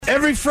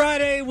Every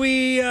Friday,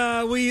 we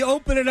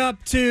open it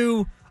up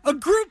to a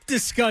group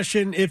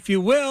discussion, if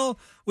you will.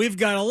 We've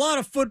got a lot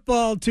of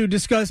football to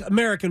discuss,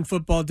 American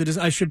football to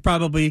discuss. I should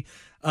probably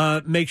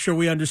make sure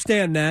we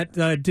understand that.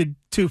 I did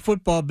 2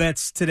 football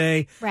bets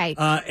today. Right.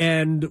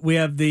 And we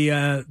have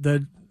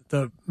the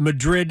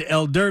Madrid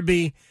El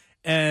Derby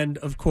and,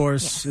 of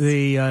course,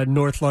 the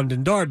North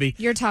London Derby.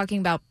 You're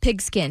talking about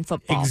pigskin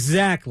football.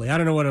 Exactly. I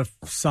don't know what a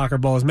soccer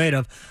ball is made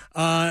of.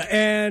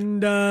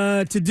 And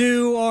to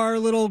do our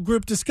little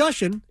group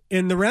discussion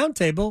in the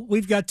Roundtable,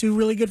 we've got 2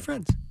 really good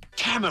friends.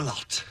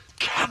 Camelot.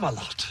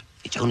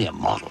 It's only a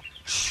model.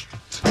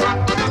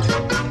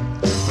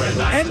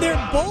 And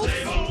they're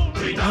both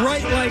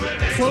right, like,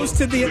 close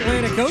to the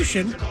Atlantic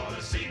Ocean,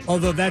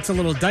 although that's a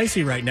little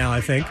dicey right now,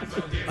 I think.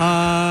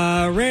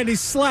 Randy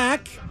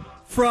Slack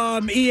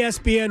from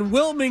ESPN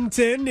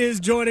Wilmington is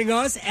joining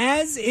us,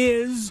 as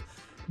is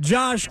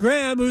Josh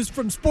Graham, who's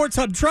from Sports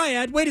Hub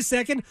Triad. Wait a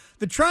second.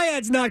 The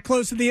Triad's not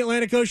close to the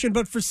Atlantic Ocean,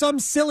 but for some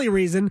silly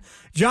reason,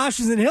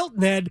 Josh is in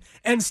Hilton Head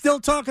and still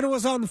talking to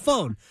us on the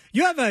phone.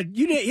 You have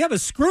a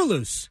screw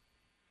loose.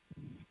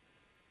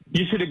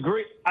 You should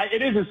agree.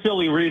 It is a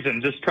silly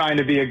reason, just trying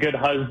to be a good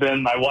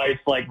husband. My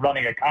wife's like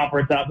running a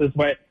conference out this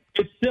way.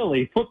 It's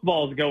silly.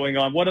 Football's going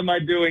on. What am I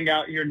doing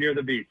out here near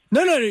the beach?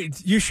 No.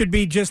 You should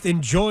be just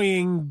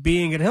enjoying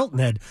being at Hilton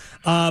Head.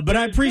 But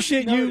I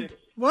appreciate you.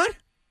 What?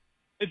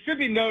 It should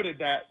be noted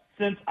that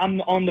since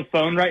I'm on the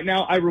phone right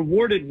now, I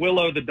rewarded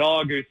Willow the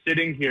dog who's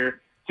sitting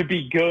here to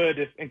be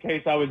good in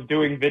case I was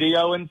doing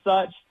video and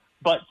such.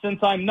 But since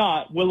I'm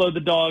not, Willow the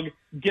dog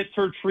gets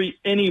her treat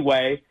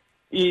anyway.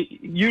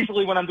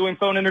 Usually when I'm doing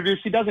phone interviews,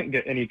 she doesn't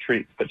get any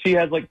treats, but she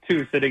has like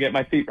 2 sitting at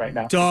my feet right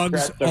now.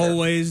 Dogs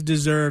always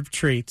deserve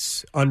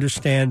treats.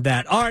 Understand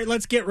that. All right,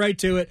 let's get right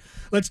to it.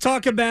 Let's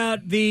talk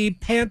about the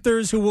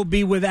Panthers, who will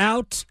be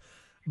without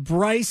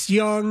Bryce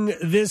Young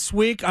this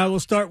week. I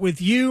will start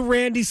with you,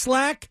 Randy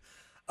Slack.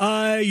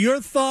 Your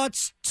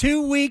thoughts,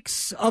 2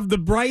 weeks of the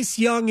Bryce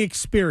Young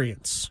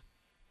experience.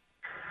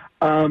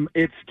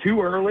 It's too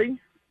early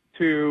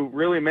to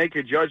really make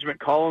a judgment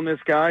call on this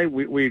guy.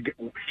 He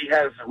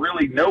has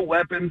really no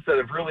weapons that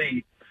have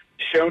really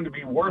shown to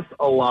be worth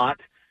a lot.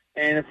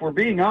 And if we're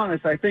being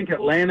honest, I think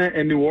Atlanta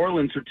and New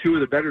Orleans are 2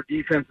 of the better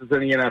defenses in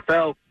the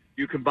NFL.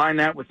 You combine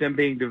that with them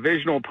being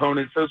divisional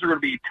opponents, those are going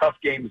to be tough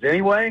games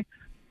anyway.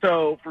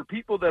 So for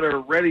people that are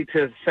ready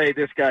to say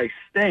this guy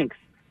stinks,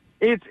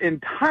 it's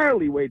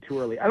entirely way too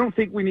early. I don't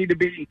think we need to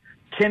be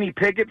Kenny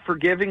Pickett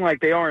forgiving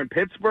like they are in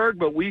Pittsburgh,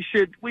 but we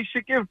should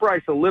give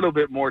Bryce a little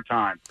bit more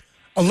time.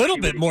 A little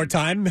bit more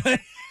time.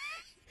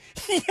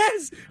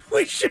 Yes,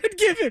 we should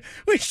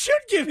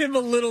give him a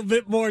little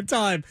bit more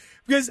time,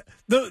 because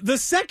the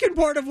second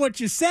part of what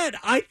you said,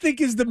 I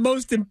think, is the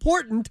most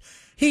important.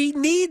 He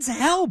needs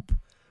help.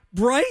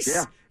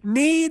 Bryce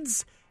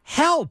needs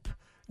help.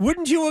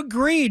 Wouldn't you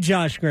agree,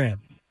 Josh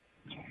Graham?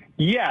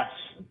 Yes,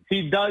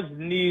 he does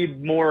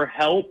need more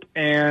help,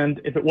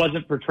 and if it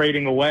wasn't for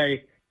trading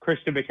away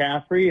Christian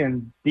McCaffrey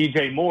and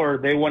DJ Moore,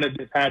 they wouldn't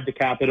have had the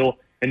capital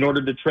in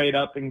order to trade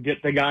up and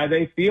get the guy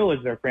they feel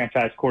is their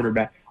franchise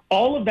quarterback.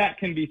 All of that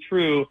can be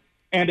true,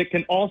 and it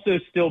can also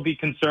still be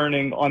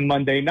concerning on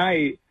Monday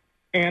night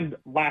and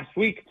last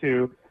week,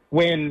 too,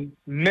 when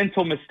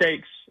mental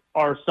mistakes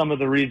are some of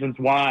the reasons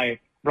why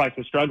Bryce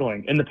was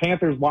struggling. In the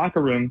Panthers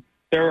locker room,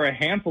 there were a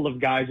handful of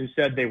guys who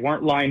said they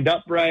weren't lined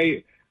up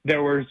right.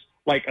 There was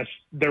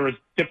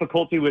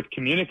difficulty with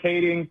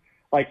communication,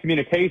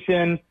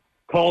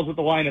 calls at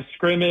the line of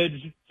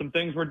scrimmage. Some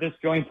things were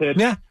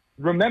disjointed. Yeah.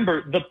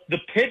 Remember, the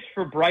pitch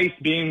for Bryce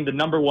being the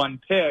number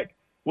 1 pick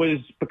was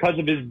because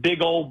of his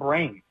big old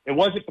brain. It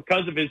wasn't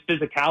because of his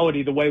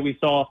physicality the way we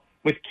saw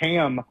with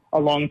Cam a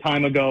long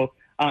time ago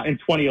in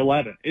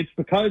 2011. It's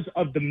because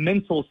of the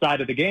mental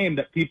side of the game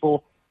that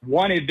people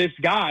wanted this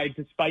guy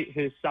despite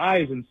his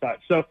size and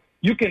such. So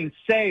you can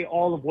say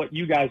all of what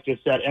you guys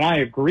just said, and I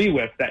agree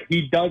with that.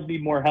 He does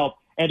need more help,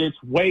 and it's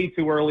way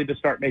too early to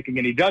start making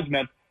any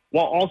judgments,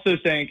 while also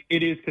saying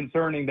it is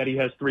concerning that he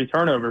has 3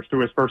 turnovers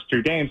through his first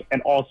 2 games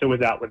and also is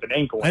out with an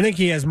ankle. I think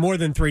he has more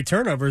than 3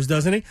 turnovers,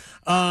 doesn't he?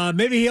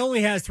 Maybe he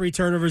only has 3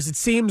 turnovers. It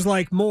seems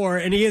like more,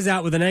 and he is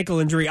out with an ankle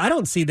injury. I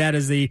don't see that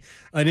as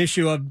an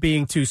issue of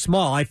being too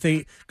small. I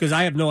think, because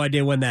I have no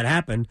idea when that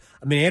happened.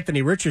 I mean,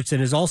 Anthony Richardson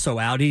is also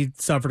out. He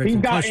suffered a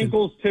concussion. He's got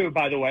ankles too,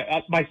 by the way.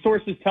 My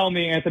sources tell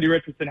me Anthony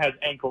Richardson has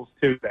ankles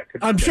too. That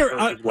could. I'm sure.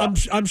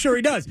 I'm sure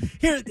he does.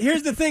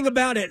 Here's the thing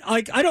about it.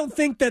 Like, I don't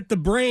think that the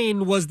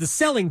brain was the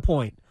selling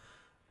point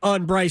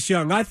on Bryce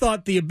Young. I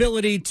thought the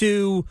ability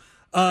to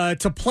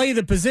play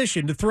the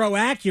position, to throw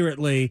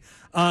accurately,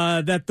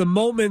 that the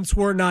moments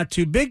were not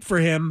too big for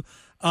him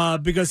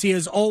because he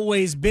has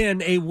always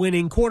been a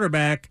winning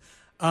quarterback.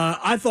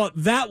 I thought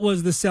that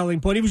was the selling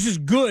point. He was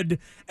just good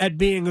at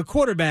being a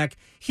quarterback.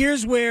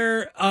 Here's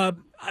where,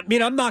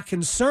 I'm not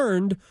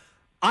concerned.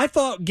 I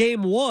thought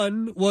game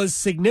 1 was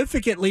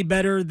significantly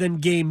better than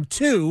game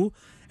 2.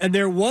 And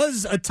there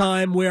was a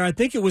time where I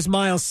think it was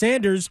Miles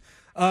Sanders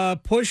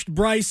pushed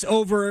Bryce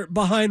over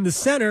behind the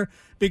center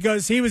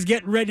because he was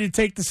getting ready to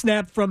take the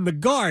snap from the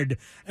guard,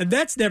 and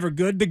that's never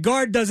good. The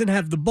guard doesn't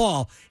have the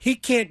ball; he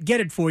can't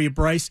get it for you,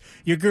 Bryce.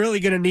 You're really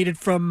going to need it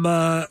from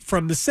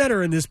the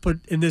center in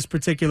this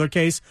particular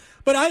case.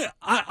 But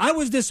I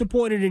was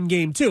disappointed in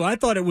Game 2. I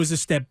thought it was a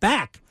step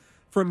back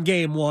from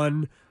Game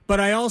 1, but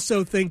I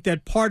also think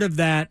that part of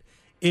that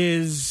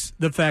is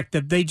the fact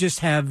that they just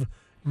have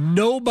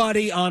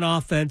nobody on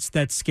offense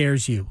that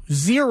scares you.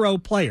 0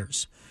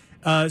 players.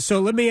 So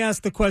let me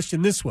ask the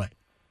question this way,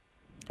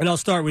 and I'll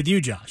start with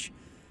you, Josh.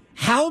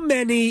 How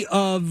many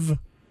of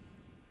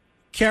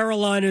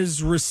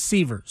Carolina's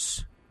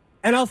receivers,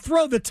 and I'll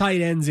throw the tight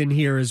ends in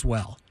here as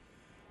well,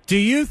 do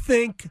you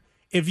think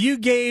if you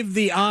gave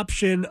the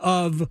option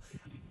of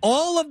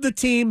all of the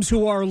teams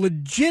who are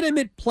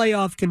legitimate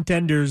playoff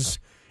contenders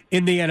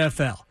in the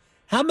NFL,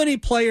 how many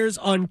players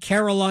on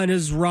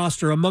Carolina's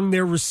roster among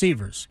their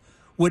receivers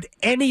would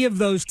any of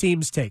those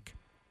teams take?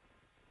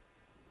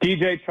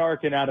 DJ Chark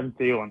and Adam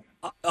Thielen.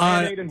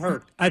 And Hayden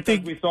Hurst. I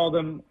think we saw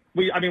them.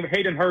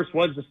 Hayden Hurst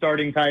was the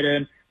starting tight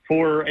end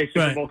for a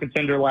Super Bowl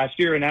contender last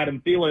year, and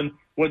Adam Thielen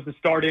was the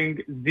starting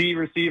Z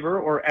receiver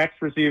or X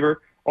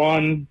receiver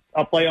on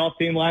a playoff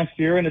team last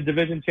year and a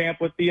division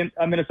champ with the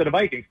Minnesota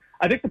Vikings.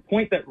 I think the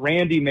point that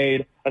Randy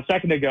made a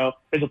second ago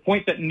is a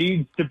point that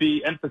needs to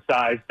be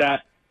emphasized,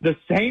 that the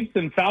Saints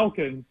and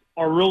Falcons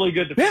are really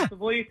good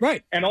defensively. Yeah,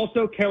 right. And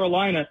also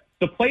Carolina,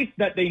 the place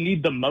that they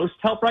need the most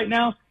help right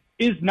now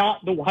is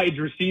not the wide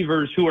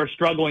receivers who are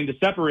struggling to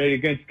separate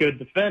against good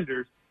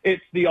defenders.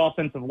 It's the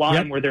offensive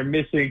line where they're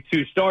missing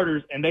 2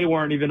 starters, and they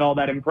weren't even all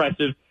that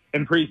impressive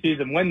in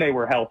preseason when they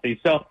were healthy.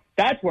 So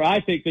that's where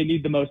I think they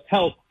need the most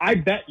help. I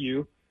bet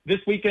you this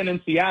weekend in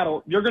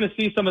Seattle, you're going to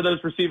see some of those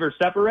receivers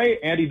separate.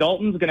 Andy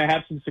Dalton's going to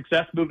have some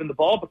success moving the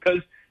ball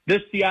because this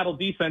Seattle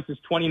defense is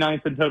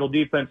 29th in total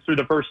defense through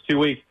the first 2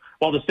 weeks,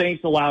 while the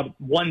Saints allowed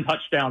 1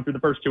 touchdown through the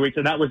first 2 weeks,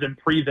 and that was in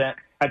prevent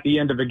at the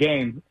end of the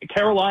game.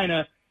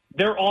 Carolina,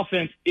 their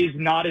offense is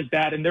not as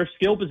bad, and their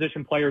skill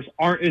position players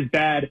aren't as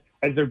bad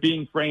as they're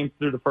being framed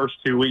through the first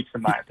 2 weeks,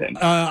 in my opinion.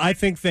 I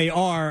think they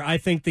are. I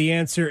think the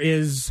answer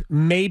is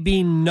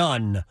maybe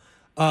none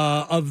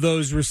of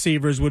those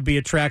receivers would be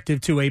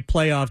attractive to a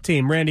playoff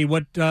team. Randy,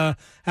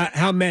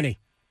 how many?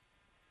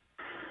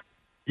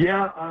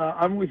 Yeah,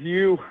 I'm with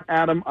you,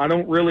 Adam. I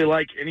don't really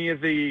like any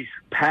of the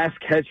pass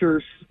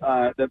catchers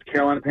that the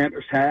Carolina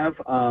Panthers have.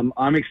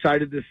 I'm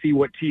excited to see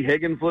what T.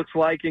 Higgins looks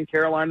like in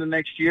Carolina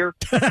next year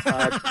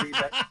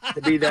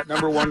to be that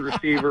number 1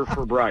 receiver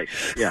for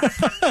Bryce. Yeah,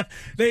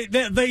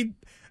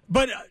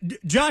 But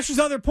Josh's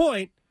other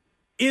point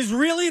is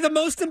really the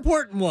most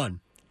important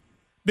one,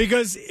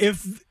 because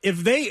if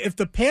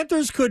the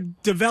Panthers could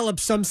develop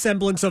some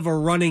semblance of a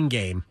running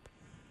game,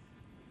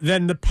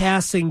 then the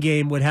passing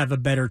game would have a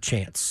better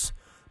chance.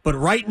 But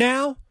right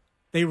now,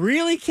 they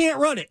really can't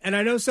run it. And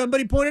I know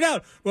somebody pointed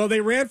out, well,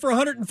 they ran for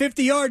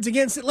 150 yards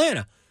against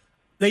Atlanta.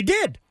 They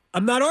did.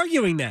 I'm not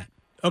arguing that,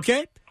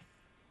 okay?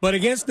 But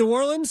against New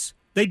Orleans,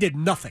 they did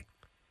nothing.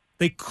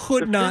 They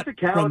could not run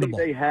the ball. The physicality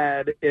they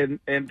had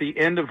in the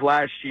end of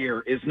last year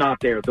is not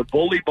there. The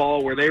bully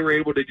ball where they were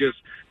able to just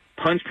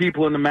punch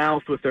people in the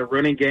mouth with their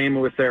running game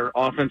and with their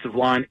offensive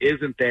line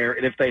isn't there.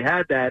 And if they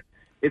had that,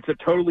 it's a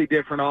totally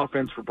different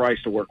offense for Bryce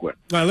to work with.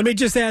 All right, let me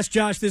just ask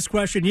Josh this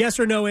question,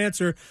 yes or no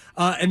answer,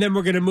 and then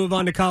we're going to move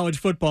on to college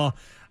football.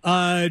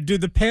 Do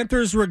the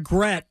Panthers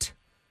regret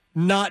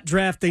not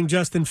drafting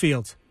Justin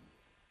Fields?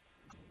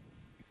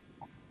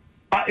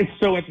 It's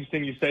so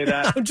interesting you say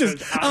that.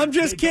 I'm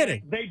just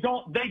kidding. They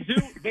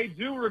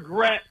do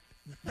regret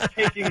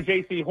taking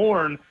J.C.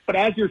 Horn, but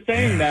as you're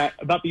saying that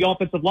about the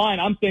offensive line,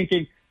 I'm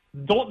thinking,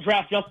 don't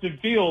draft Justin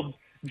Fields.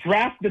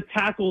 Draft the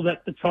tackle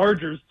that the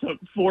Chargers took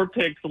 4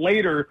 picks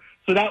later,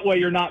 so that way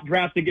you're not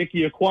drafting Ike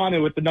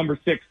Ekwonu with the number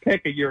 6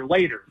 pick a year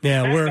later.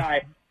 Yeah, that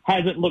guy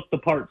hasn't looked the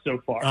part so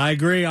far. I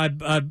agree.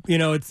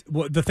 It's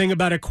the thing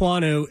about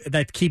Ekwonu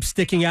that keeps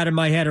sticking out in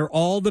my head are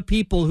all the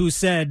people who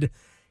said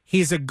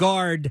he's a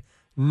guard,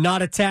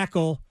 not a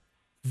tackle.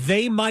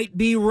 They might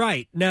be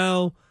right.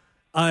 Now,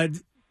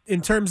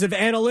 in terms of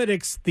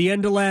analytics, the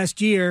end of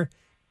last year,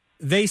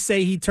 they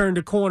say he turned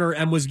a corner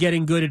and was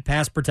getting good at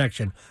pass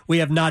protection. We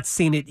have not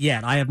seen it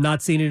yet. I have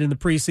not seen it in the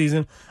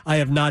preseason. I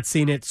have not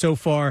seen it so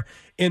far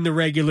in the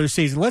regular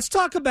season. Let's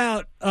talk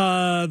about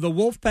the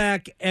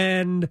Wolfpack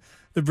and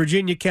the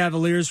Virginia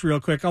Cavaliers real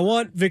quick. I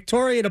want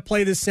Victoria to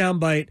play this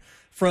soundbite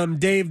from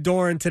Dave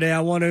Doeren today.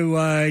 I want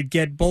to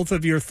get both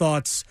of your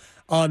thoughts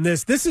on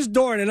this. This is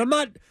Doeren, and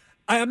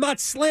I'm not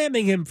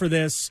slamming him for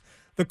this.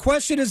 The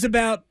question is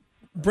about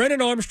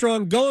Brennan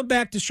Armstrong going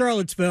back to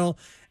Charlottesville,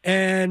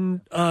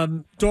 and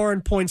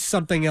Doeren points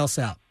something else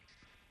out.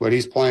 But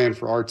he's playing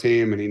for our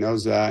team, and he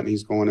knows that, and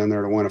he's going in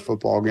there to win a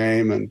football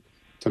game and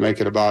to make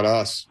it about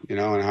us, and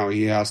how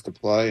he has to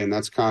play, and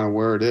that's kind of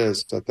where it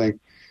is. I think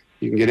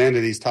you can get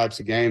into these types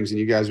of games, and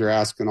you guys are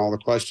asking all the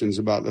questions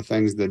about the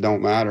things that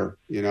don't matter.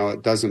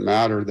 It doesn't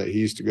matter that he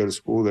used to go to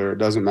school there. It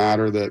doesn't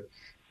matter that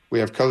we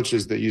have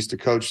coaches that used to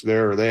coach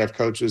there, or they have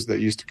coaches that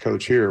used to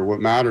coach here.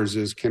 What matters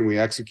is, can we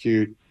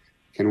execute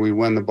Can we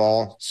win the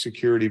ball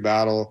security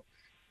battle?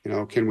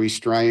 Can we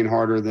strain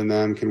harder than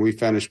them? Can we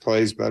finish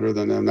plays better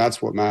than them?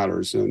 That's what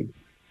matters. And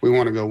we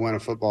want to go win a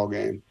football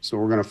game. So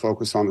we're going to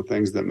focus on the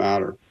things that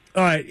matter.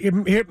 All right.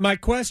 Here, my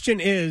question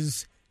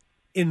is,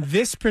 in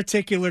this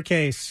particular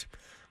case,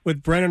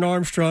 with Brennan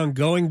Armstrong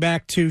going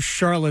back to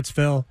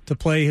Charlottesville to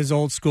play his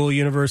old school,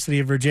 University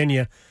of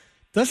Virginia,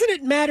 doesn't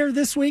it matter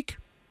this week,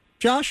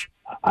 Josh?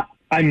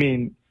 I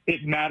mean,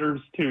 it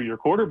matters to your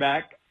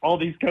quarterback. All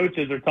these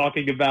coaches are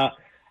talking about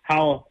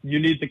how you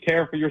need to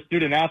care for your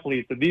student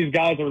athletes, and these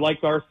guys are like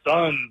our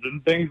sons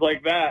and things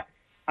like that.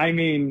 I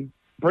mean,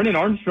 Brennan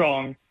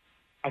Armstrong,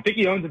 I think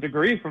he owns a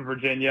degree from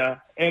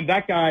Virginia, and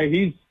that guy,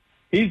 he's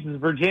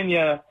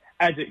Virginia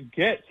as it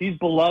gets. He's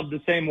beloved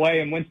the same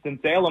way in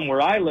Winston-Salem,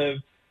 where I live.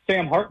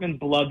 Sam Hartman's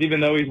beloved, even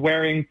though he's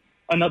wearing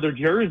another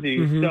jersey.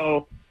 Mm-hmm.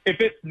 So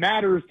if it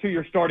matters to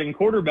your starting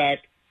quarterback,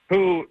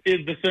 who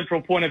is the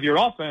central point of your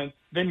offense,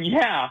 then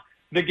yeah,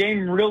 the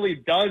game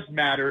really does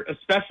matter,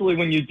 especially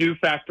when you do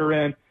factor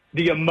in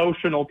the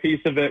emotional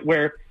piece of it,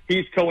 where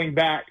he's going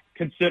back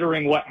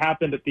considering what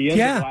happened at the end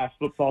of last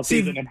football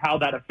season and how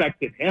that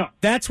affected him.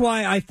 That's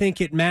why I think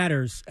it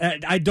matters.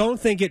 I don't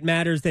think it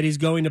matters that he's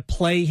going to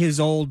play his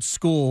old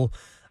school.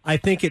 I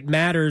think it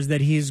matters that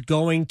he's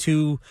going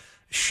to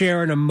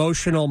share an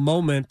emotional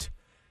moment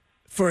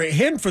for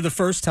him for the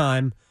first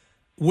time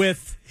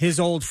with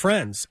his old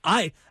friends.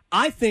 I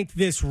think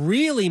this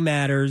really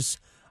matters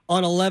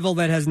on a level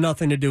that has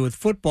nothing to do with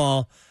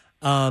football.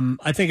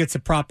 I think it's a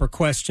proper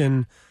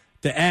question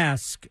to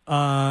ask.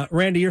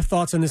 Randy, your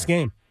thoughts on this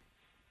game?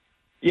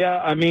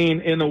 Yeah, I mean,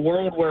 in the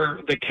world where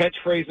the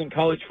catchphrase in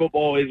college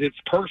football is "it's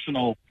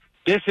personal,"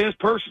 this is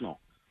personal.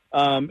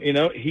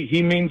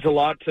 He means a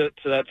lot to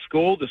that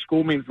school. The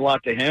school means a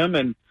lot to him,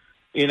 and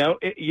it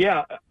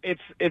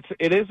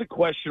is a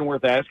question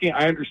worth asking.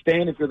 I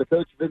understand if you're the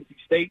coach of NC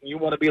State and you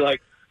want to be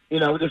like,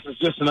 this is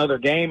just another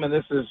game, and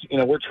this is,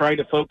 we're trying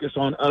to focus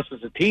on us as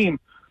a team.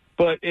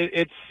 But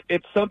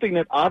it's something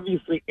that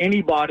obviously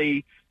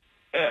anybody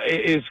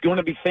is going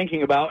to be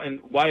thinking about,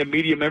 and why a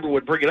media member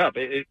would bring it up.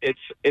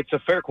 It's a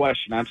fair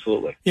question,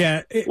 absolutely.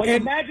 Yeah.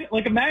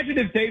 Imagine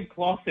if Dave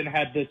Clawson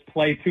had this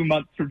play 2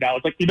 months from now.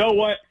 It's like, you know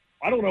what?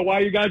 I don't know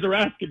why you guys are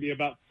asking me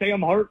about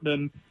Sam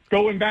Hartman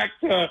going back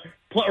to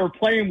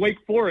playing Wake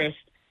Forest.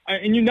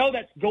 And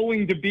that's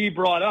going to be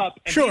brought up.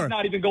 And sure. He's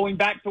not even going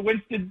back to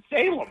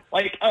Winston-Salem.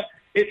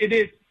 It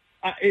is.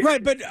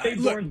 Right, but Dave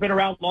Doeren's been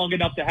around long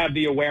enough to have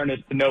the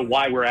awareness to know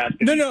why we're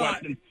asking these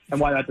questions and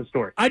why that's a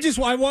story.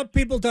 I want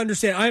people to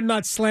understand, I'm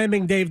not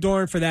slamming Dave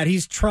Doeren for that.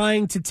 He's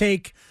trying to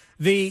take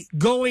the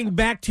going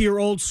back to your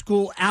old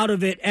school out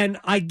of it, and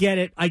I get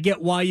it. I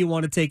get why you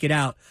want to take it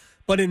out.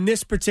 But in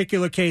this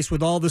particular case,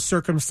 with all the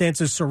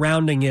circumstances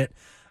surrounding it,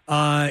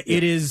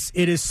 it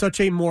is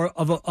such a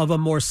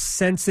more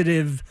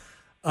sensitive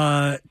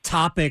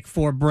topic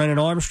for Brennan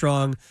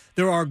Armstrong.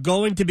 There are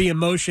going to be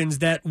emotions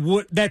that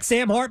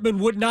Sam Hartman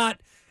would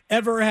not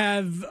ever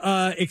have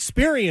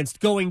experienced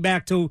going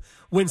back to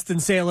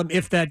Winston-Salem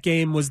if that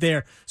game was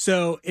there.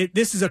 So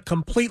this is a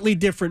completely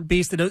different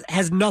beast that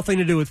has nothing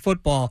to do with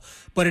football,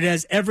 but it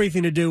has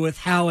everything to do with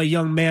how a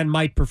young man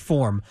might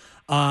perform.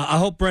 I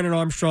hope Brennan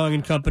Armstrong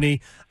and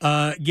company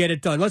get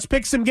it done. Let's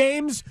pick some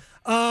games,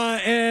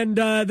 and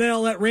then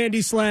I'll let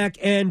Randy Slack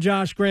and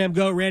Josh Graham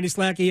go. Randy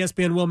Slack,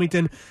 ESPN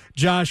Wilmington,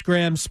 Josh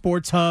Graham,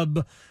 Sports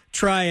Hub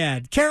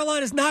Triad.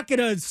 Carolina's not going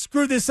to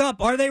screw this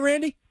up, are they,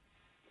 Randy?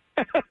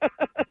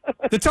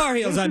 The Tar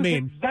Heels, I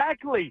mean.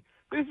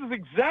 This is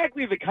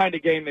exactly the kind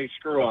of game they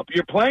screw up.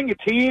 You're playing a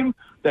team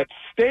that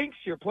stinks.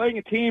 You're playing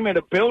a team in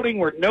a building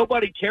where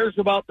nobody cares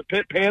about the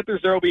Pitt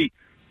Panthers. There will be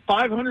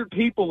 500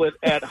 people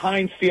at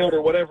Heinz Field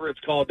or whatever it's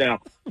called now.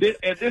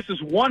 And this is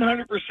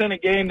 100% a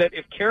game that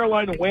if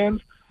Carolina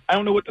wins, I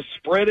don't know what the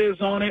spread is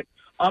on it,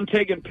 I'm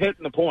taking Pitt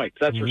in the points.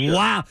 That's for sure.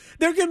 Wow.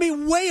 There are going to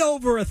be way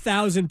over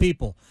 1,000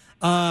 people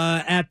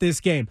at this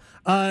game.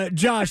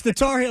 Josh, the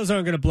Tar Heels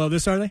aren't going to blow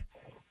this, are they?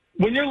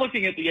 When you're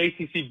looking at the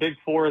ACC Big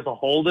Four as a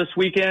whole this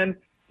weekend,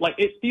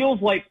 it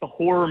feels like the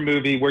horror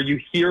movie where you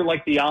hear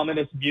the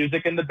ominous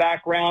music in the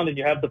background and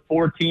you have the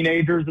 4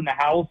 teenagers in the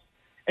house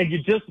and you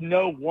just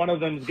know one of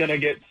them's going to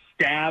get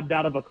stabbed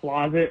out of a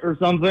closet or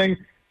something.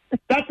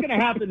 That's going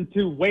to happen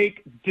to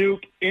Wake,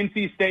 Duke,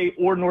 NC State,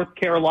 or North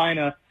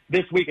Carolina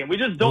this weekend. We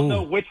just don't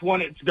know which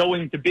one it's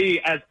going to be,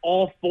 as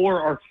all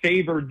 4 are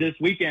favored this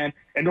weekend,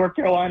 and North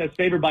Carolina is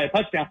favored by a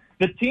touchdown.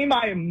 The team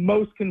I am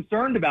most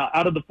concerned about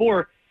out of the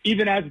 4,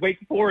 even as Wake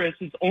Forest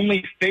is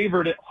only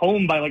favored at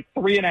home by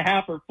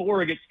 3.5 or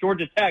 4 against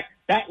Georgia Tech,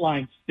 that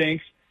line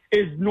stinks,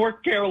 is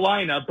North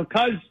Carolina,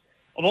 because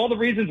of all the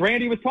reasons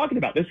Randy was talking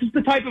about. This is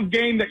the type of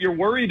game that you're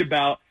worried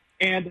about,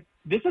 and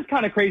this is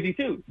kind of crazy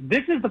too.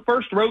 This is the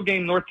first road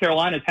game North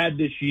Carolina's had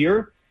this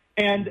year,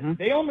 and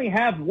they only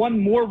have one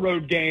more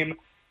road game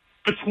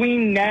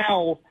between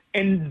now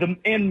and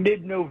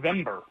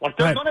mid-November.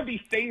 They're going to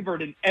be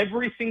favored in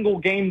every single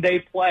game they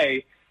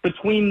play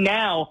between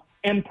now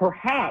and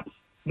perhaps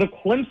the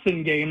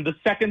Clemson game, the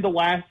second to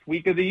last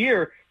week of the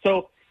year.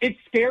 So it's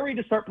scary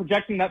to start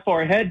projecting that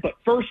far ahead, but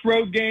first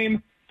road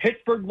game,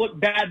 Pittsburgh looked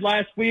bad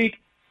last week.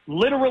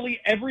 literally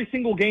every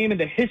single game in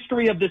the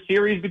history of the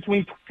series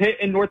between Pitt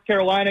and North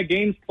Carolina,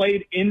 games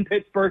played in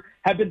Pittsburgh,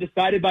 have been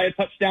decided by a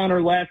touchdown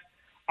or less.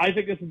 I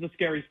think this is a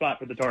scary spot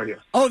for the Tar Heels.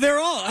 Oh, they're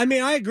all. I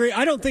mean, I agree.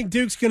 I don't think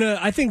Duke's going to.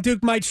 I think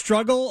Duke might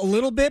struggle a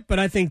little bit, but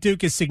I think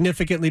Duke is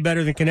significantly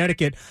better than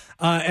Connecticut.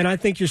 And I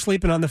think you're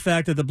sleeping on the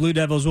fact that the Blue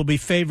Devils will be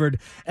favored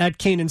at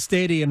Kenan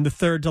Stadium the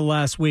third to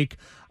last week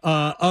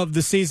of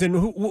the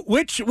season.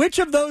 Which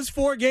of those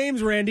four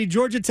games, Randy?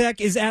 Georgia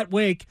Tech is at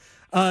Wake.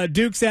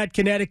 Duke's at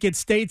Connecticut,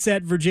 State's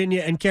at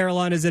Virginia, and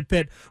Carolina's at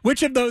Pitt.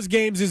 Which of those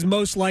games is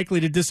most likely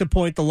to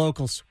disappoint the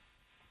locals?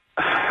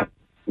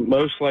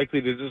 Most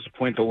likely to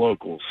disappoint the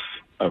locals.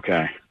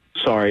 Okay.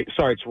 Sorry,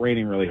 it's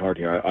raining really hard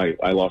here.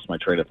 I lost my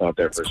train of thought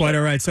there. It's quite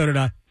all right. So did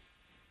I.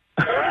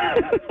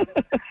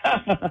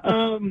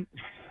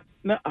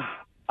 No.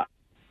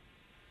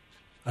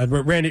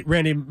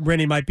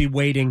 Randy might be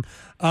waiting.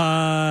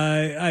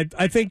 I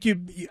think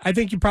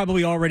you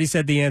probably already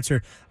said the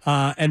answer,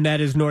 and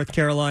that is North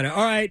Carolina.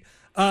 All right,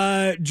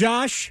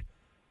 Josh,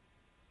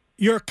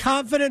 your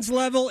confidence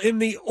level in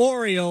the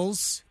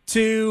Orioles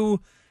to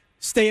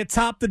stay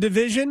atop the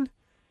division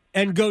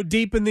and go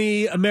deep in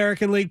the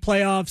American League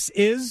playoffs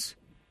is?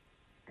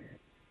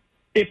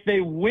 If they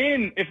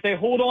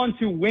hold on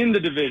to win the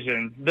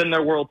division, then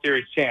they're World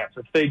Series champs.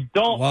 If they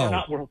don't, they're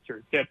not World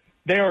Series champs.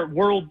 They are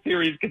World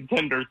Series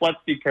contenders. Let's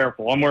be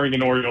careful. I'm wearing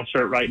an Orioles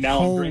shirt right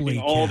now. I'm drinking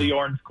all the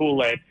orange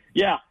Kool-Aid.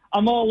 Yeah,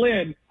 I'm all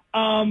in.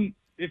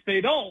 If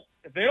they don't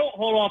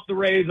hold off the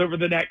Rays over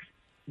the next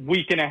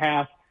week and a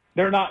half,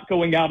 they're not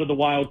going out of the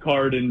wild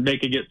card and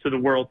making it to the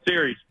World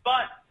Series.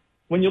 But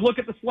when you look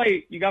at the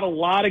slate, you got a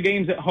lot of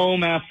games at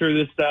home after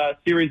this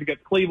series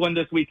against Cleveland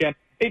this weekend.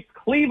 It's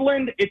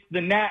Cleveland, it's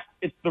the Nats,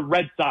 it's the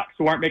Red Sox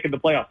who aren't making the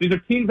playoffs. These are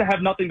teams that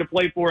have nothing to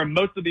play for, and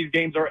most of these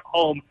games are at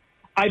home.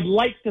 I'd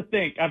like to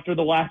think after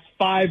the last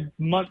 5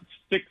 months,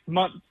 6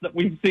 months that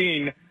we've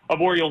seen of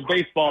Orioles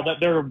baseball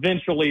that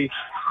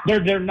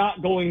they're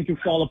not going to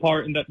fall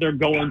apart and that they're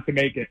going to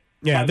make it.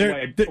 Yeah,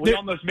 we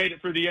almost made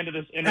it through the end of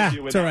this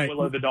interview with right.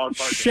 Willow the dog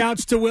barking.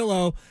 Shouts to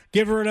Willow.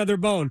 Give her another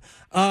bone.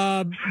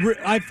 By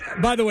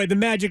the way, the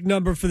magic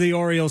number for the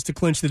Orioles to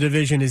clinch the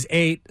division is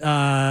 8.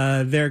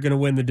 They're going to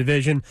win the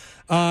division.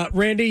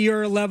 Randy,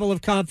 your level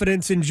of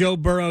confidence in Joe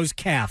Burrow's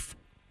calf?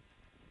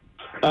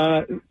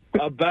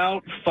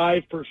 About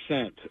 5%.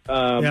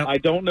 Yep. I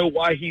don't know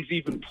why he's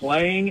even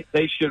playing.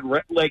 They should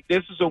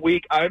this is a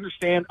week. I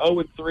understand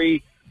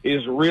 0-3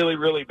 is really,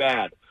 really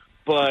bad,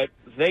 but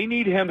they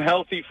need him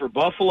healthy for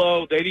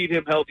Buffalo. They need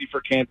him healthy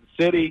for Kansas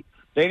City.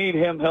 They need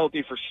him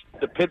healthy for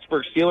the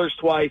Pittsburgh Steelers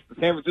twice, the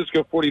San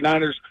Francisco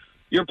 49ers.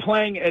 You're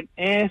playing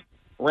an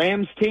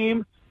Rams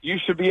team. You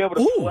should be able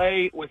to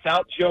play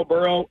without Joe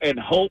Burrow and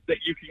hope that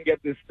you can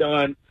get this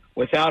done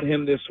without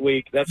him this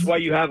week. That's why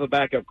you have a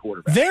backup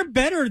quarterback. They're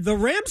better. The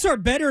Rams are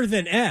better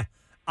than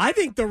I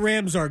think the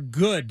Rams are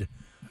good.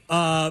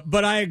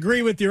 But I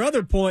agree with your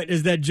other point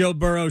is that Joe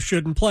Burrow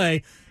shouldn't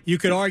play. You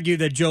could argue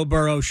that Joe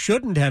Burrow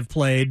shouldn't have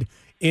played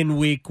in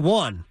week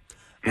 1.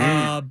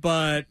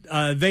 But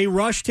they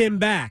rushed him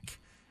back.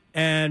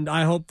 And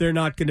I hope they're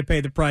not going to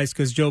pay the price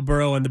because Joe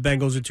Burrow and the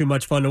Bengals are too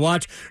much fun to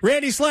watch.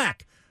 Randy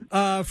Slack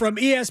from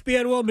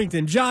ESPN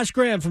Wilmington. Josh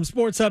Graham from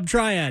Sports Hub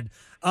Triad.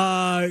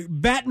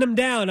 Batting them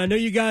down. I know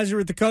you guys are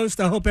at the coast.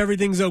 I hope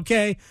everything's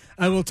okay.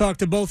 I will talk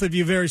to both of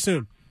you very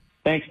soon.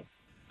 Thanks.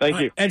 Thank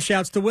you. And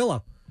shouts to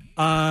Willow.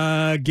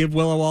 Give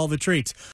Willow all the treats.